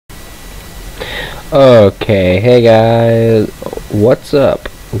Okay, hey guys, what's up?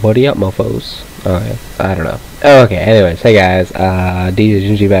 What are you up, mofos? Okay, I don't know. Okay, anyways, hey guys, DJ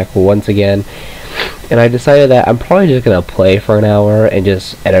Gingy back once again, and I decided that I'm probably just gonna play for an hour and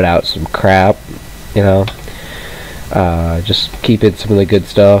just edit out some crap, you know, just keep in some of the good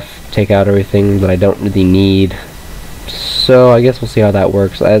stuff, take out everything that I don't really need. So I guess we'll see how that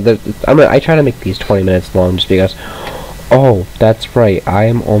works. I try to make these 20 minutes long just because. Oh, that's right. I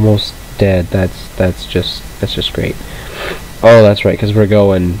am almost dead. That's just great. Oh, that's right, because we're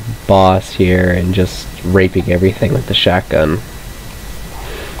going boss here and just raping everything with the shotgun.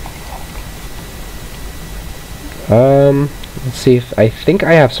 Let's see if I think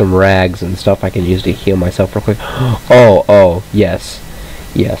I have some rags and stuff I can use to heal myself real quick. Oh, yes.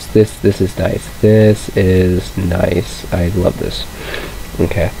 Yes, this is nice. This is nice. I love this.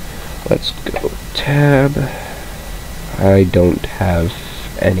 Okay. Let's go tab. I don't have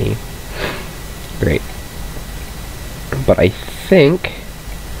any. Great. But I think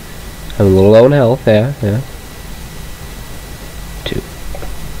I'm a little low in health. Yeah. 2.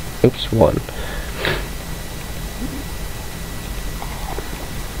 Oops, 1.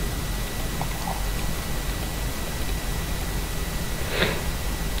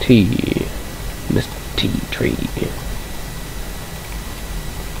 T. Mr. T tree.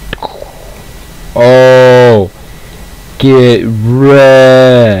 Oh! Get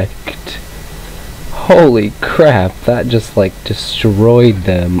wrecked! Holy crap, that just like destroyed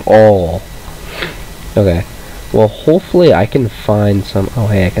them all. Okay, well hopefully I can find some. Oh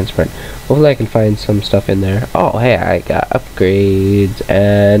hey, I can sprint. Hopefully I can find some stuff in there. Oh hey, I got upgrades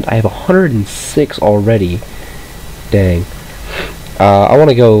and I have 106 already. Dang. I want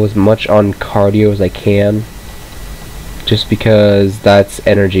to go as much on cardio as I can, just because that's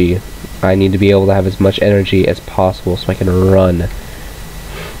energy. I need to be able to have as much energy as possible so I can run.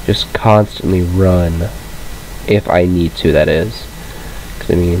 Just constantly run. If I need to, that is.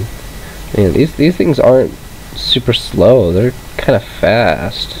 'Cause I mean, these things aren't super slow. They're kind of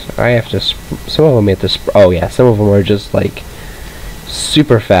fast. I have to, some of them you have to, oh yeah, some of them are just like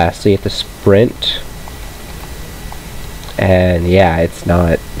super fast. So you have to sprint. And yeah, it's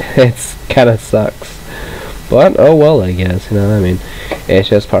not, it's kind of sucks. But, oh well, I guess, you know what I mean. It's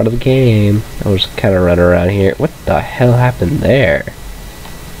just part of the game. I'll just kind of run around here. What the hell happened there?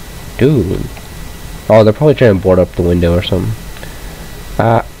 Dude. Oh, they're probably trying to board up the window or something.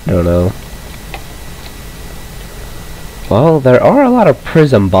 I don't know. Well, there are a lot of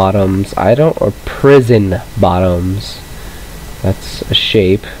prison bottoms. Or prison bottoms. That's a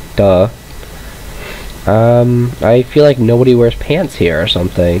shape. Duh. I feel like nobody wears pants here or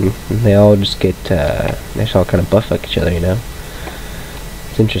something. They all just get, they just all kind of buff like each other, you know?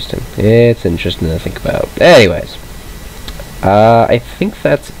 It's interesting. It's interesting to think about. Anyways. I think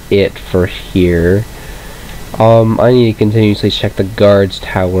that's it for here. I need to continuously check the guards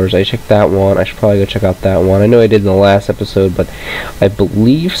towers. I checked that one. I should probably go check out that one. I know I did in the last episode, but I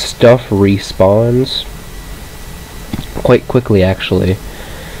believe stuff respawns quite quickly, actually.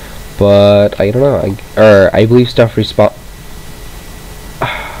 But I don't know. I believe stuff respawn.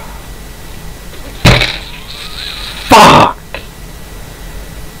 Fuck!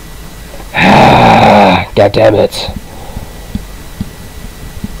 God damn it.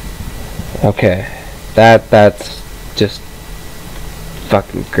 Okay. That's just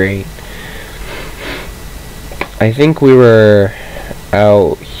fucking great. I think we were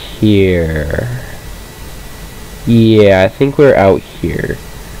out here. Yeah, I think we're out here.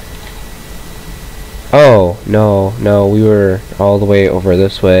 Oh, no, we were all the way over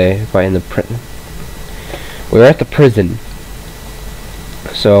this way, by in the we were at the prison.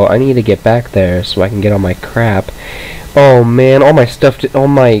 So I need to get back there so I can get all my crap. Oh man, all my stuff, all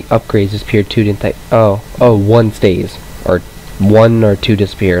my upgrades disappeared too, didn't they? Oh, one stays. Or 1 or 2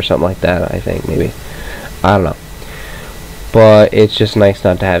 disappear or something like that, I think, maybe. I don't know. But it's just nice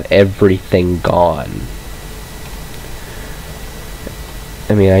not to have everything gone.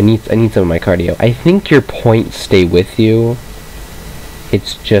 I mean, I need some of my cardio. I think your points stay with you.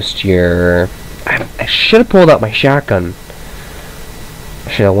 It's just your... I should have pulled out my shotgun.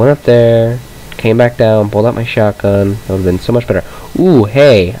 I should have went up there, came back down, pulled out my shotgun. That would have been so much better. Ooh,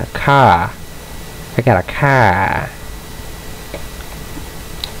 hey, a car. I got a car.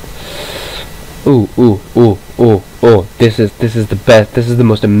 Ooh. This is the best. This is the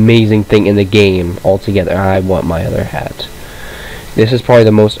most amazing thing in the game altogether. I want my other hat. This is probably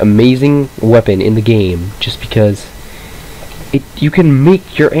the most amazing weapon in the game, just because you can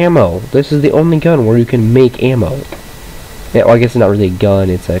make your ammo. This is the only gun where you can make ammo. Yeah, well, I guess it's not really a gun,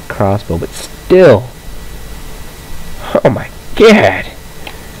 it's a crossbow, but still. Oh my god!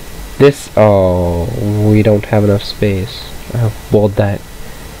 This, oh, we don't have enough space. Oh, well, that,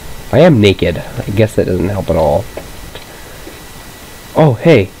 I am naked. I guess that doesn't help at all. Oh,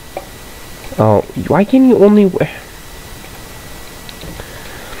 hey. Oh, why can you only wear...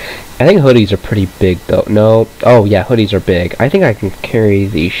 I think hoodies are pretty big, though. No. Oh, yeah, hoodies are big. I think I can carry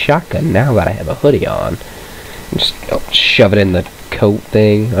the shotgun now that I have a hoodie on. Just shove it in the coat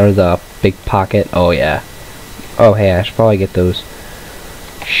thing, or the big pocket. Oh, yeah. Oh, hey, I should probably get those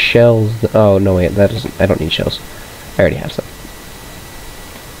shells. Oh, no, wait, that doesn't... I don't need shells. I already have some.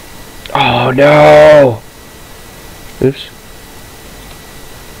 Oh, no! Oops.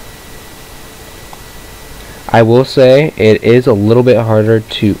 I will say, it is a little bit harder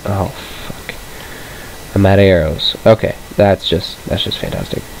to... Oh, fuck. I'm out of arrows. Okay, that's just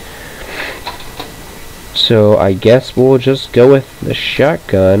fantastic. So, I guess we'll just go with the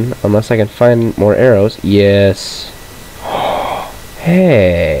shotgun, unless I can find more arrows. Yes.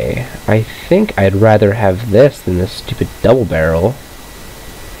 Hey, I think I'd rather have this than this stupid double barrel.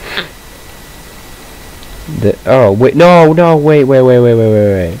 Oh, wait, no,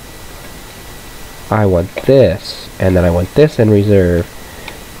 wait. I want this, and then I want this in reserve,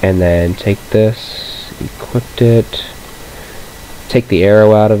 and then take this, equipped it, take the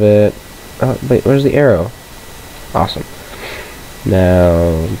arrow out of it. Oh, wait, where's the arrow? Awesome.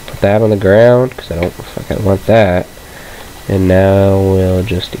 Now, put that on the ground, because I don't fucking want that. And now we'll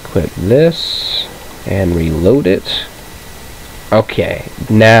just equip this, and reload it. Okay,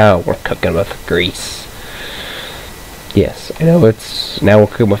 now we're cooking with grease. Yes, I know it's, now we're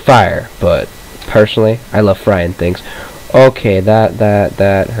cooking with fire, but personally, I love frying things. Okay,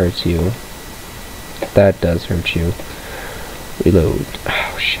 that hurts you. That does hurt you. Reload.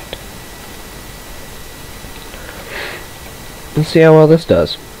 Oh, shit. Let's see how well this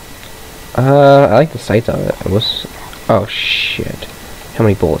does. I like the sights on it. Oh, shit. How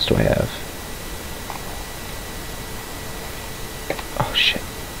many bullets do I have? Oh, shit.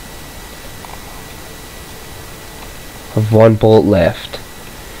 I have one bullet left.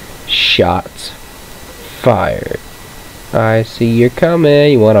 Shots fired. I see you're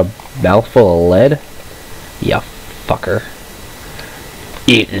coming. You want a mouthful of lead? Ya fucker.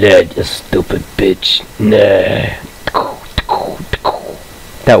 Eat lead, you stupid bitch. Nah.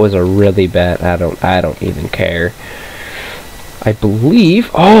 That was a really bad. I don't even care. I believe.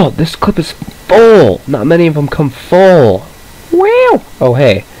 Oh, this clip is full. Not many of them come full. Wow. Oh,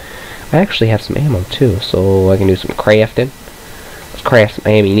 hey. I actually have some ammo too, so I can do some crafting. Let's craft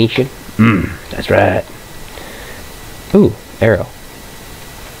some ammunition. That's right. Ooh, arrow.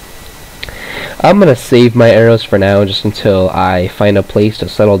 I'm gonna save my arrows for now, just until I find a place to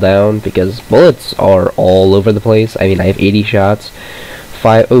settle down, because bullets are all over the place. I mean, I have 80 shots.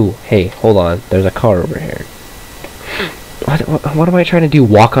 Ooh, hey, hold on. There's a car over here. What am I trying to do?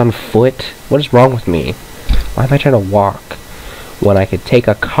 Walk on foot? What is wrong with me? Why am I trying to walk when I could take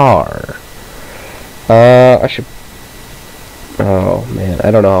a car? I should... Oh, man.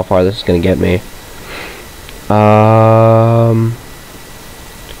 I don't know how far this is gonna get me.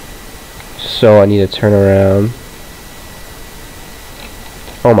 So I need to turn around.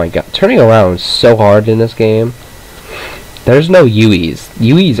 Oh my god. Turning around is so hard in this game. There's no UEs.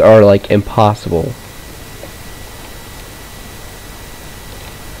 UEs are, like, impossible.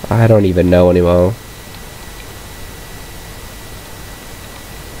 I don't even know anymore.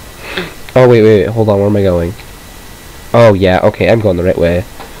 Oh, wait. Hold on. Where am I going? Oh, yeah. Okay, I'm going the right way.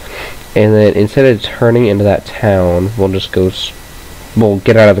 And then instead of turning into that town, we'll just go... We'll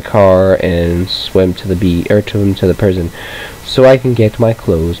get out of the car and swim to the beach, or swim to the prison, so I can get my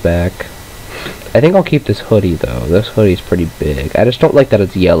clothes back. I think I'll keep this hoodie, though. This hoodie's pretty big. I just don't like that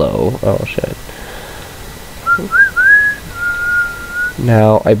it's yellow. Oh, shit.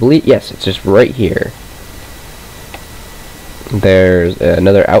 Now, I believe... Yes, it's just right here. There's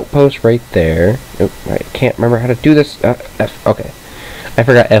another outpost right there. Oh, I can't remember how to do this. F. Okay. I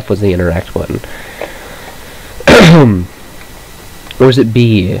forgot F was the interact button. Or is it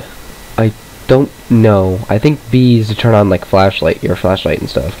B? I don't know. I think B is to turn on, like, your flashlight and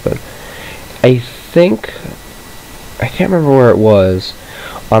stuff, but... I think... I can't remember where it was.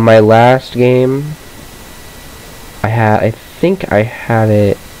 On my last game... I think I had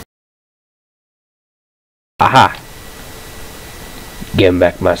it... Aha! Give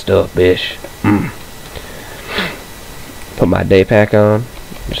back my stuff, bitch. Put my day pack on.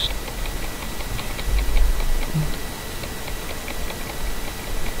 Just...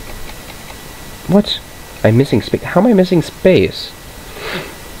 What? I'm missing space. How am I missing space?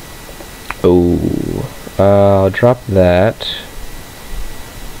 Oh, I'll drop that.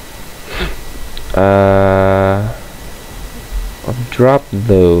 drop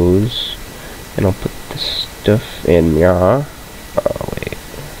those, and I'll put this stuff in here. Oh wait,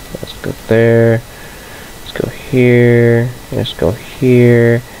 let's go there. Let's go here. Let's go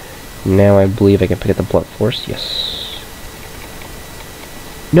here. Now I believe I can pick up the blunt force. Yes.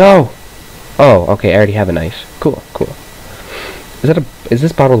 No. Oh, okay. I already have a knife. Cool, cool. Is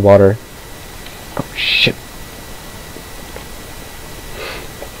this bottled water? Oh shit.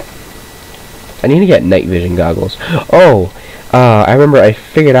 I need to get night vision goggles. Oh, I remember I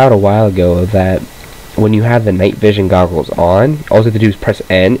figured out a while ago that when you have the night vision goggles on, all you have to do is press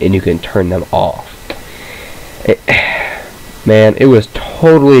N and you can turn them off. Man, it was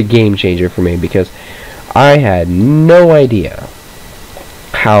totally a game changer for me because I had no idea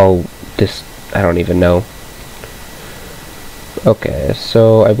how this, I don't even know. Okay,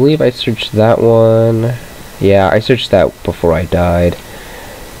 so I believe I searched that one. Yeah, I searched that before I died.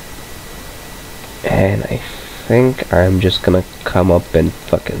 And I think I'm just gonna come up and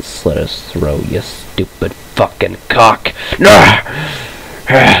fucking slit his throat, you stupid fucking cock.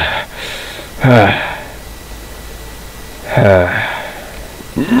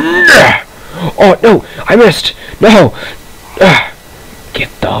 Oh no, I missed. No.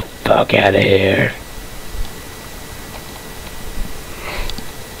 Get the fuck out of here.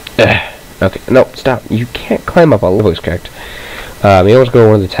 Okay, no, stop. You can't climb up a voice cracked. Maybe I'll just go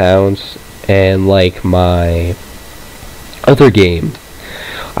to one of the towns, and like my other game,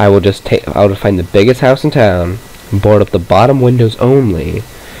 I'll just find the biggest house in town, board up the bottom windows only,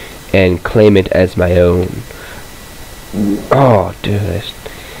 and claim it as my own. Oh, dude, I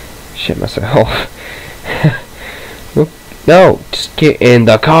shit myself. No, just get in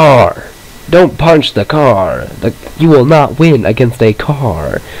the car. Don't punch the car. You will not win against a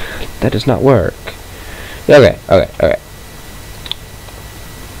car. That does not work. Okay.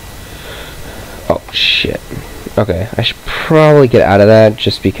 Oh, shit. Okay, I should probably get out of that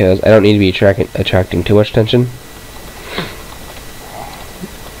just because I don't need to be attracting too much attention.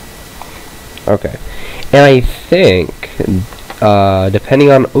 Okay. And I think,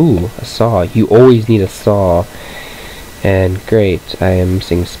 depending on... Ooh, a saw. You always need a saw. And great, I am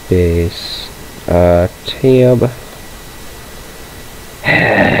missing space. Tab.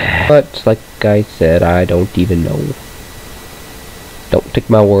 But, like I said, I don't even know. Don't take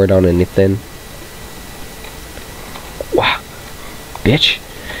my word on anything. Wow. Bitch.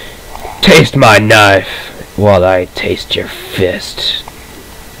 Taste my knife while I taste your fist.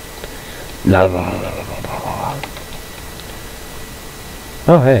 La la la la la.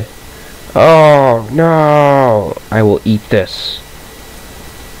 Oh, hey. Oh, no. I will eat this.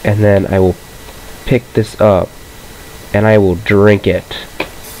 And then I will pick this up. And I will drink it.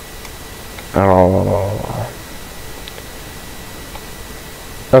 Oh.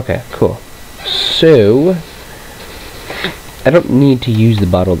 Okay, cool. So, I don't need to use the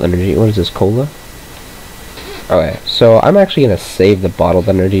bottled energy. What is this, cola? Okay, so I'm actually going to save the bottled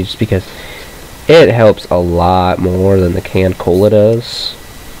energy just because it helps a lot more than the canned cola does.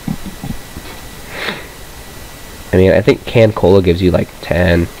 I mean, I think canned cola gives you like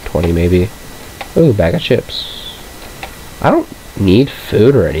 10, 20 maybe. Ooh, bag of chips. I don't need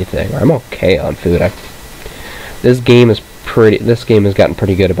food or anything. I'm okay on food. This game has gotten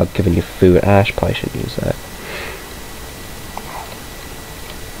pretty good about giving you food. I probably shouldn't use that.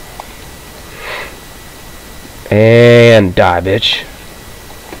 And die, bitch.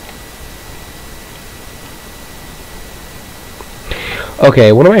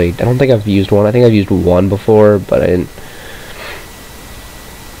 Okay, what am I don't think I've used one. I think I've used one before, but I didn't.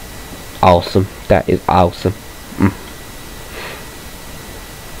 Awesome. That is awesome.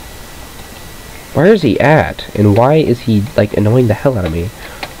 Where is he at? And why is he, like, annoying the hell out of me?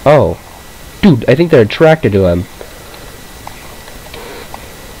 Oh. Dude, I think they're attracted to him.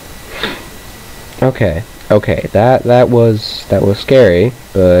 Okay. Okay, that was scary,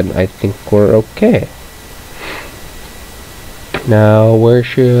 but I think we're okay. Now, where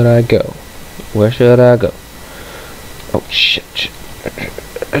should I go? Where should I go? Oh, shit.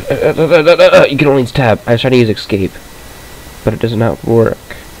 You can only use tab. I was trying to use escape, but it does not work.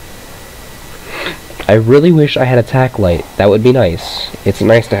 I really wish I had a tack light. That would be nice. It's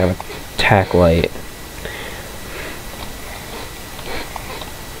nice to have a tack light.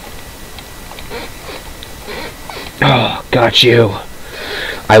 Oh, got you.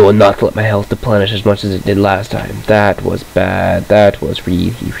 I will not let my health deplenish as much as it did last time. That was bad. That was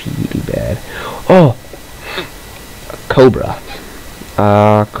really, really bad. Oh! A cobra.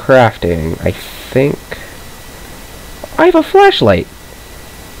 Crafting. I think... I have a flashlight!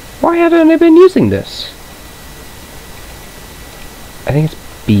 Why haven't I been using this? I think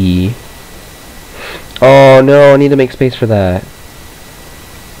it's B. Oh no, I need to make space for that.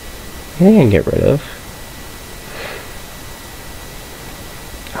 I can get rid of.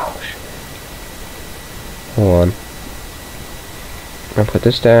 Oh shit. Hold on. I'm gonna put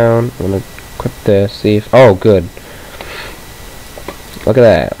this down. I'm gonna equip this. See if. Oh, good. Look at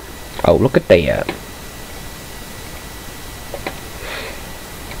that. Oh, look at that.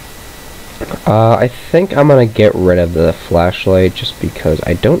 I think I'm gonna get rid of the flashlight just because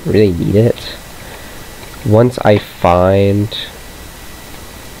I don't really need it. Once I find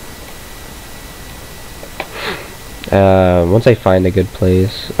a good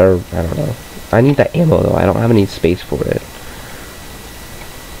place, or I don't know. I need that ammo though. I don't have any space for it.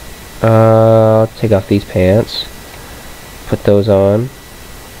 Take off these pants. Put those on.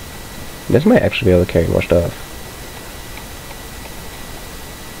 This might actually be able to carry more stuff.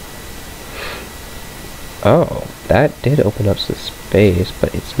 Oh, that did open up some space,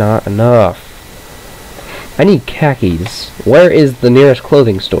 but it's not enough. I need khakis. Where is the nearest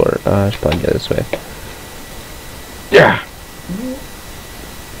clothing store? I should probably go this way. Yeah.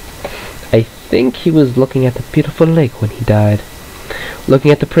 I think he was looking at the beautiful lake when he died. Looking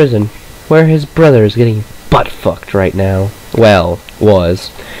at the prison, where his brother is getting butt-fucked right now. Well,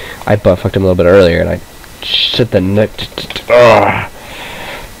 was. I butt-fucked him a little bit earlier, and I shit the neck.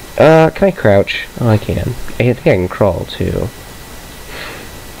 Can I crouch? Oh, I can. I think I can crawl, too.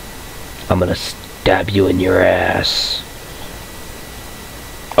 I'm gonna stab you in your ass.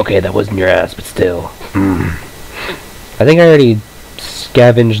 Okay, that wasn't your ass, but still. I think I already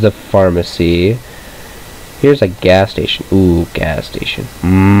scavenged the pharmacy. Here's a gas station. Ooh, gas station.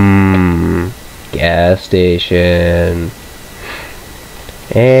 Gas station.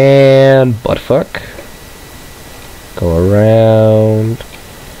 And buttfuck. Go around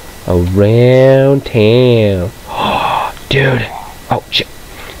town. Dude. Oh, shit.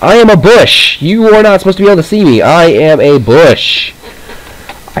 I am a bush. You are not supposed to be able to see me. I am a bush.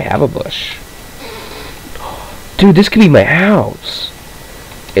 I have a bush. Dude, this could be my house.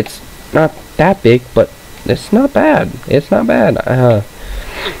 It's not that big, but it's not bad. It's not bad.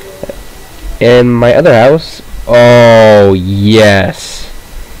 And my other house. Oh, yes.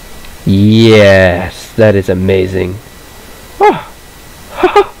 Yes. That is amazing. Oh.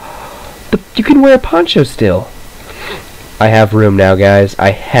 You can wear a poncho still. I have room now, guys. I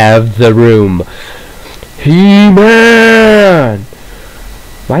have the room. He-Man!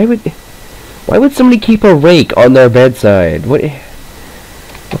 Why would somebody keep a rake on their bedside? What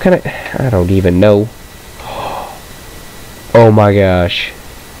kind of... I don't even know. Oh my gosh.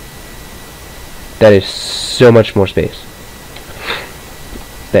 That is so much more space.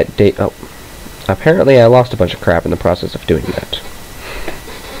 That date... Oh. Apparently I lost a bunch of crap in the process of doing that.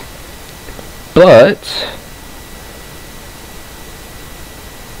 But...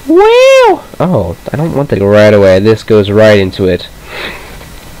 Wow! Oh, I don't want that to go right away. This goes right into it.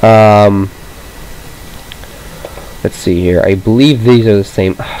 Let's see here. I believe these are the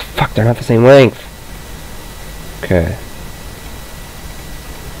same... Oh, fuck, they're not the same length. Okay.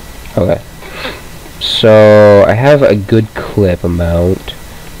 Okay. So, I have a good clip amount.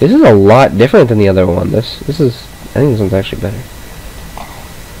 This is a lot different than the other one. This is... I think this one's actually better.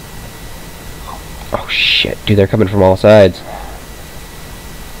 Oh, shit. Dude, they're coming from all sides.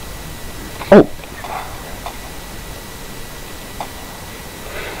 Oh!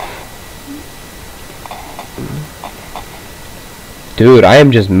 Dude, I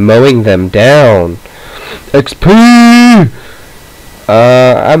am just mowing them down. XP!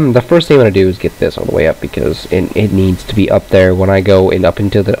 The first thing I'm gonna do is get this all the way up because it needs to be up there when I go up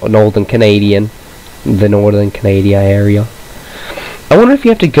into the northern Canadian area. I wonder if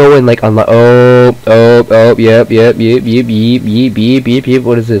you have to go in like on the yep.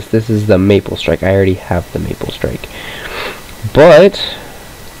 What is this? This is the maple strike. I already have the maple strike. But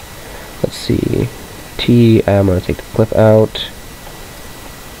let's see. I'm gonna take the clip out.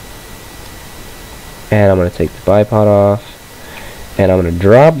 And I'm gonna take the bipod off. And I'm gonna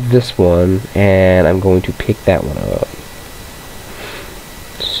drop this one and I'm going to pick that one up.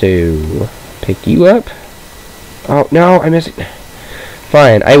 So pick you up. Oh no, I missed it.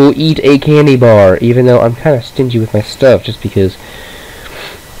 Fine, I will eat a candy bar, even though I'm kind of stingy with my stuff, just because...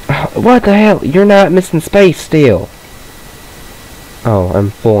 what the hell? You're not missing space still. Oh, I'm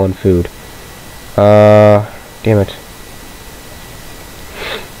full on food. Damn it.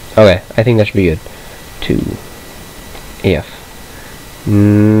 Okay, I think that should be good. 2. F.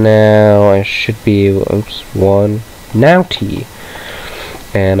 Now I should be able... Oops, 1. Now T.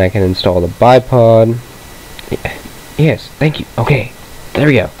 And I can install the bipod. Yes, thank you. Okay. There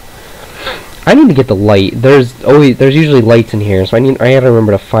we go. I need to get the light. There's usually lights in here, so I gotta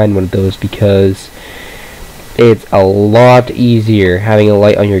remember to find one of those because it's a lot easier having a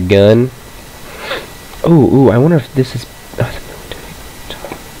light on your gun Ooh, I wonder if this is...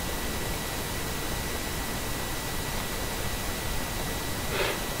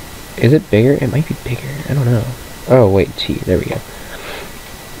 Is it bigger? It might be bigger. I don't know. Oh, wait, T. There we go.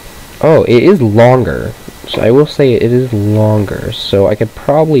 Oh, it is longer. So I will say it is longer. So I could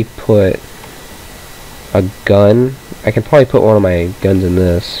probably put a gun. I could probably put one of my guns in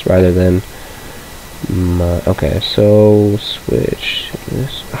this rather than... okay, so switch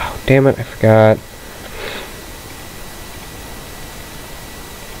this. Oh, damn it, I forgot.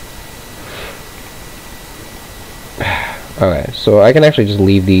 Okay, so I can actually just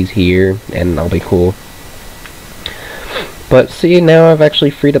leave these here, and I'll be cool. But see, now I've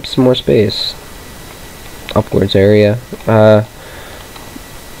actually freed up some more space. Upwards area.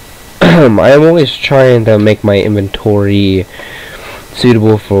 I'm always trying to make my inventory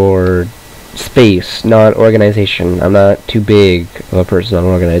suitable for space, not organization. I'm not too big of a person on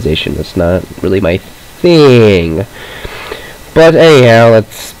organization. It's not really my thing. But anyhow,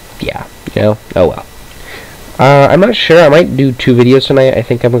 let's, yeah, you know, oh well. I'm not sure. I might do 2 videos tonight. I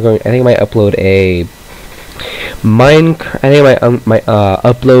think I might upload a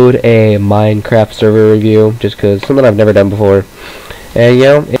upload a Minecraft server review, just because something I've never done before, and you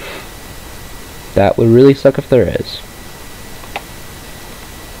know, that would really suck if there is.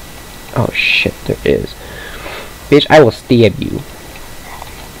 Oh shit, there is. Bitch, I will stab you.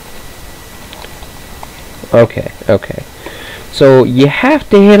 Okay, okay. So you have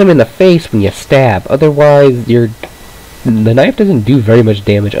to hit him in the face when you stab, otherwise the knife doesn't do very much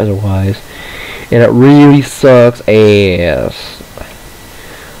damage otherwise, and it really sucks ass.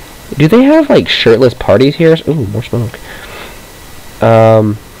 Do they have like shirtless parties here? Ooh, more smoke.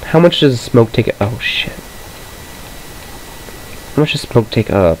 How much does smoke take? Oh shit. How much does smoke take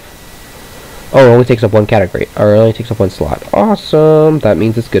up? Oh, it only takes up 1 category, or it only takes up 1 slot. Awesome. That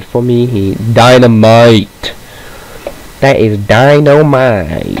means it's good for me. Dynamite. That is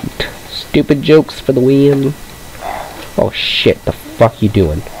dynamite. Stupid jokes for the win. Oh shit, the fuck you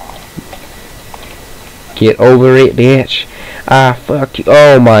doing? Get over it, bitch. Ah, fuck you.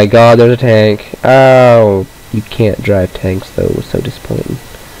 Oh my god, there's a tank. Oh, you can't drive tanks though. So disappointing.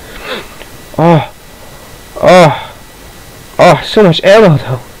 Oh. Oh. Oh, so much ammo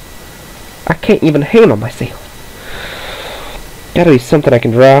though. I can't even handle myself. Gotta be something I can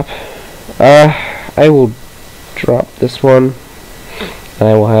drop. I will drop this one, and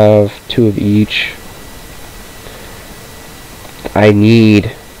I will have 2 of each. I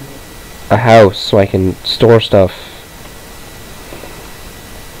need a house so I can store stuff,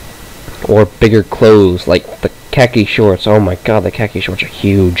 or bigger clothes like the khaki shorts. Oh my god, the khaki shorts are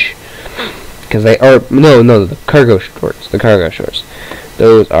huge, because they are the cargo shorts. The cargo shorts,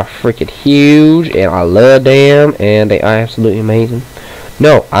 those are freaking huge, and I love them, and they are absolutely amazing.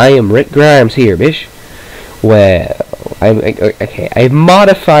 No, I am Rick Grimes here, bitch. Well, okay. I've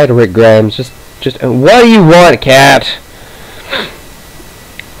modified Rick Grimes. Just what do you want, cat?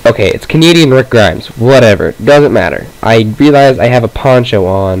 Okay, it's Canadian Rick Grimes. Whatever, doesn't matter. I realize I have a poncho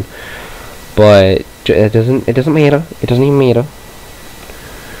on, but it doesn't matter. It doesn't even matter.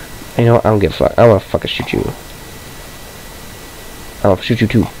 You know, I don't give a fuck. I wanna fucking shoot you. I'll shoot you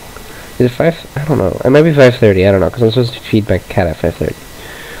too. Is it 5? I don't know. It might be 5:30. I don't know, because I'm supposed to feed my cat at 5:30.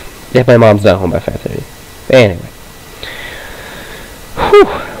 If my mom's not home by 5:30. Anyway. Whew.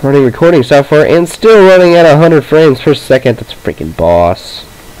 Running recording software and still running at 100 frames per second. That's freaking boss.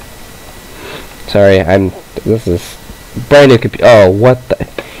 Sorry, this is brand new computer. Oh, what the?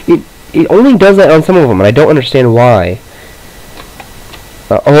 It only does that on some of them, and I don't understand why.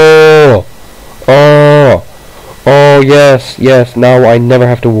 Oh, yes. Now I never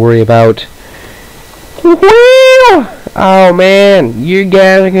have to worry about. Oh man, you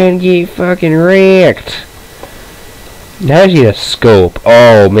guys are gonna get fucking wrecked. Now I need a scope.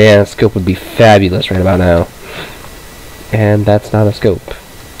 Oh man, a scope would be fabulous right about now. And that's not a scope.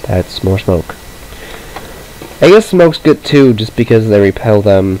 That's more smoke. I guess smoke's good too, just because they repel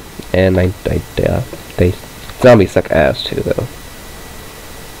them, and they zombies suck ass too, though.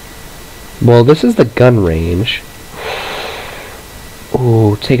 Well, this is the gun range.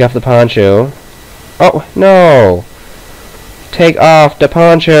 Ooh, take off the poncho. Oh no! Take off the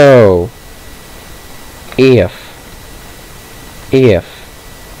poncho. If.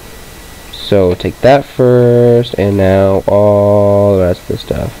 So take that first, and now all the rest of the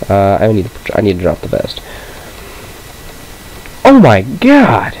stuff. I need to drop the vest. Oh my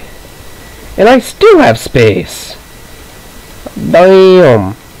god! And I still have space!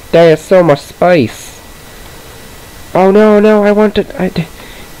 Damn! There is so much space! Oh no, I want to...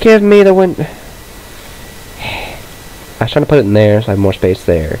 give me the wind... I was trying to put it in there, so I have more space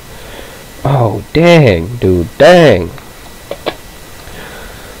there. Oh, dang, dude, dang.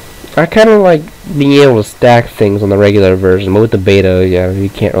 I kind of like being able to stack things on the regular version, but with the beta, yeah, you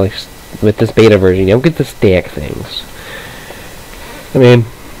can't really. With this beta version, you don't get to stack things. I mean,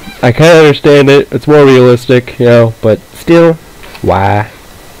 I kind of understand it. It's more realistic, you know, but still, why?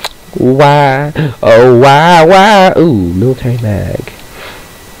 Why? Oh, why? Ooh, military mag.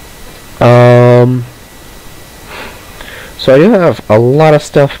 So I do have a lot of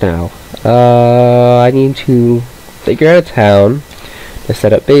stuff now. I need to figure out a town to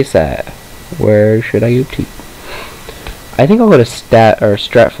set up base at. Where should I go to? I think I'll go to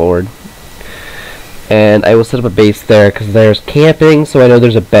Stratford, and I will set up a base there because there's camping, so I know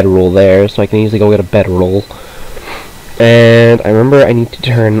there's a bedroll there, so I can easily go get a bedroll. And I remember I need to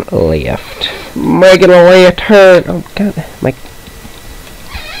turn left. Making a left turn. Oh god, my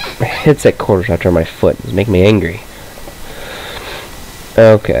headset cord after my foot is making me angry.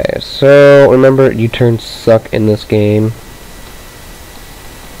 Okay, so remember, U-turns suck in this game.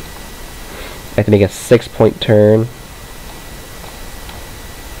 I have to make a 6-point turn.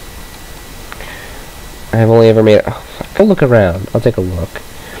 I've only ever made. Oh, fuck. I'll look around. I'll take a look.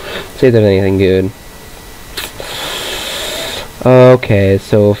 See if there's anything good. Okay,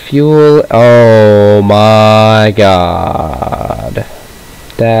 so fuel. Oh my god.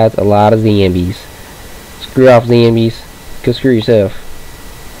 That's a lot of zombies. Screw off, zombies. Go screw yourself.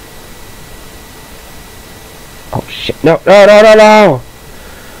 Oh shit. No, no, no, no, no!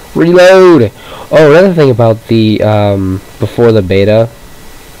 Reload! Oh, another thing about the, before the beta,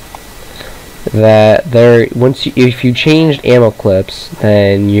 that if you changed ammo clips,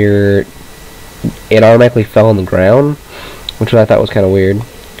 then it automatically fell on the ground, which I thought was kind of weird.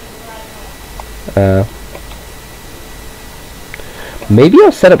 Maybe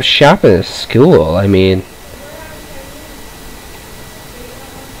I'll set up shop at a school. I mean,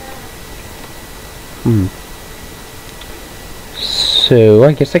 so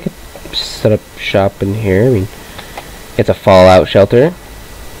I guess I could set up shop in here. I mean, it's a fallout shelter.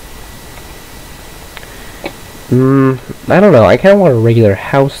 I don't know. I kind of want a regular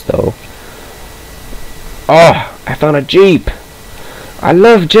house though. Oh, I found a Jeep. I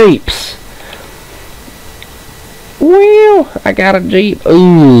love Jeeps. Well, I got a Jeep.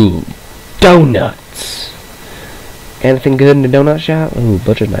 Ooh, donuts. Anything good in the donut shop? Ooh,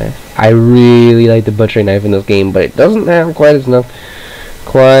 butcher knife. I really like the butcher knife in this game, but it doesn't have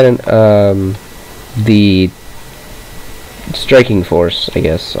the striking force, I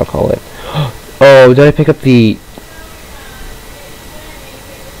guess I'll call it. Oh, did I pick up the...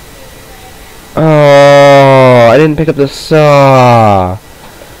 Oh, I didn't pick up the saw.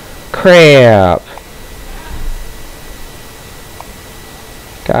 Crap.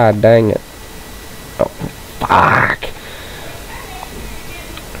 God dang it. Oh, fuck.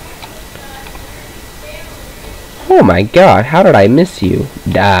 Oh my god, how did I miss you?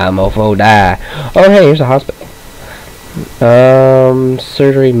 Die, mofo, die. Oh, hey, here's a hospital.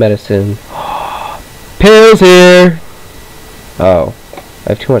 Surgery, medicine. Pills here! Oh. I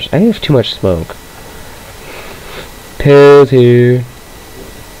have too much smoke. Pills here.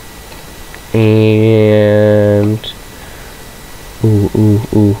 And... Ooh.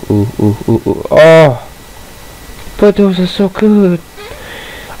 Oh! But those are so good.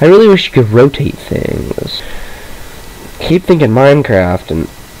 I really wish you could rotate things. Keep thinking Minecraft and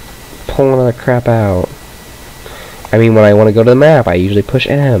pulling all the crap out. I mean, when I want to go to the map, I usually push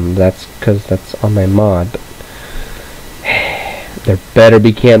M. That's because that's on my mod. But there better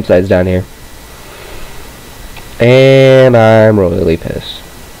be campsites down here. And I'm royally pissed.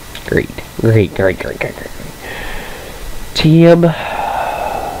 Great. Tim.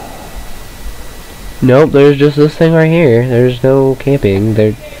 Nope, there's just this thing right here. There's no camping.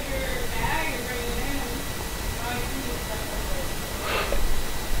 There.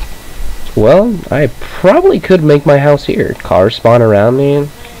 Well, I probably could make my house here. Cars spawn around me.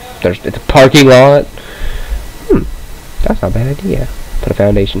 It's a parking lot. That's not a bad idea. Put a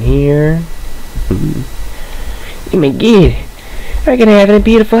foundation here. Oh my god, I'm gonna have a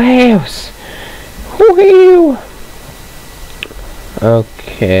beautiful house. Woohoo!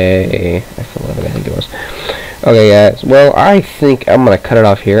 Okay, I feel like I think it was. Okay, guys. Well, I think I'm gonna cut it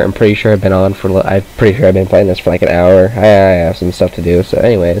off here. I'm pretty sure I've been playing this for like an hour. I have some stuff to do. So,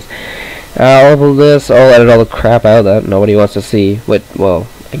 anyways, I'll level this. I'll edit all the crap out that nobody wants to see. Well,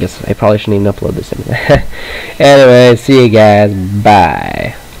 I guess I probably shouldn't even upload this anyway. Anyway, see you guys.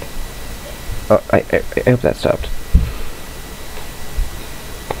 Bye. Oh, I hope that stopped.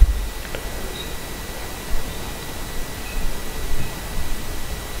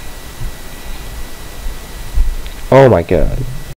 Oh my god.